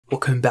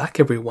Welcome back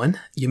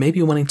everyone. You may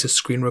be wanting to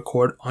screen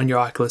record on your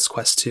Oculus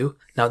Quest 2.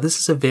 Now this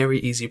is a very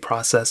easy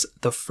process.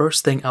 The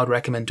first thing I would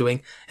recommend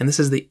doing, and this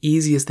is the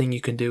easiest thing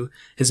you can do,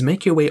 is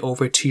make your way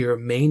over to your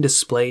main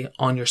display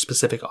on your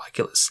specific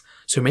Oculus.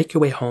 So make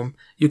your way home.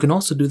 You can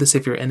also do this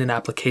if you're in an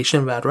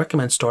application, but I'd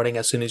recommend starting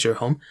as soon as you're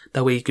home.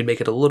 That way you can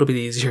make it a little bit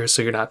easier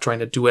so you're not trying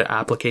to do an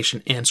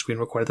application and screen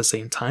record at the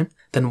same time.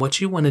 Then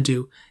what you want to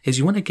do is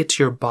you want to get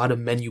to your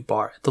bottom menu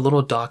bar, the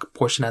little dock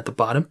portion at the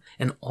bottom,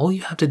 and all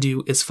you have to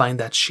do is find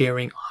that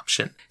sharing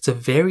option. It's a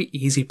very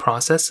easy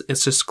process.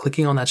 It's just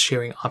clicking on that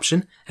sharing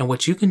option, and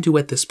what you can do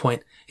at this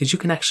point is you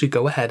can actually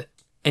go ahead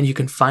and you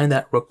can find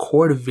that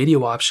record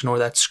video option or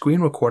that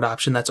screen record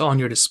option that's on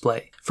your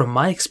display. From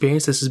my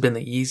experience, this has been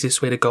the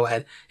easiest way to go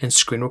ahead and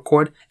screen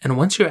record. And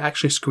once you're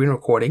actually screen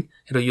recording,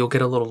 you'll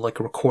get a little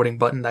recording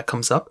button that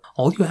comes up.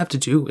 All you have to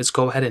do is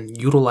go ahead and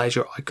utilize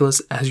your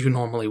Oculus as you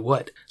normally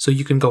would. So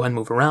you can go ahead and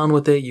move around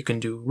with it. You can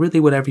do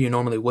really whatever you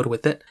normally would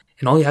with it.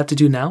 And all you have to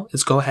do now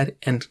is go ahead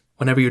and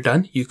whenever you're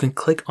done, you can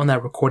click on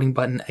that recording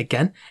button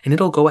again, and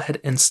it'll go ahead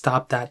and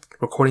stop that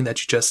recording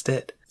that you just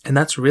did. And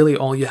that's really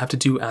all you have to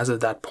do as of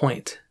that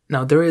point.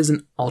 Now, there is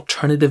an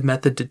alternative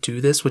method to do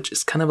this, which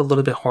is kind of a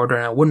little bit harder,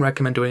 and I wouldn't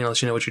recommend doing it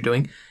unless you know what you're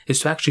doing, is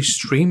to actually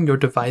stream your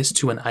device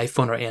to an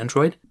iPhone or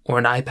Android, or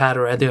an iPad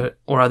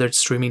or other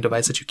streaming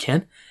device that you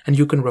can, and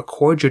you can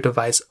record your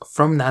device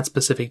from that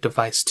specific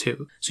device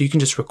too. So you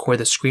can just record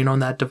the screen on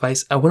that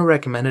device. I wouldn't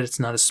recommend it, it's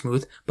not as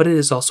smooth, but it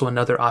is also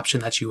another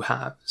option that you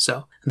have.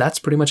 So that's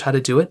pretty much how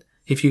to do it.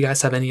 If you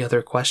guys have any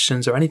other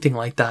questions or anything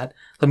like that,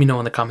 let me know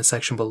in the comment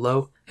section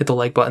below. Hit the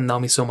like button, that'll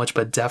mean so much,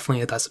 but definitely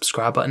hit that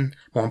subscribe button.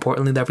 More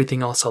importantly than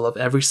everything else, I love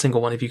every single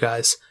one of you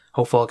guys.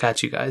 Hopefully I'll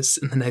catch you guys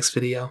in the next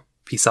video.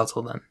 Peace out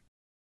till then.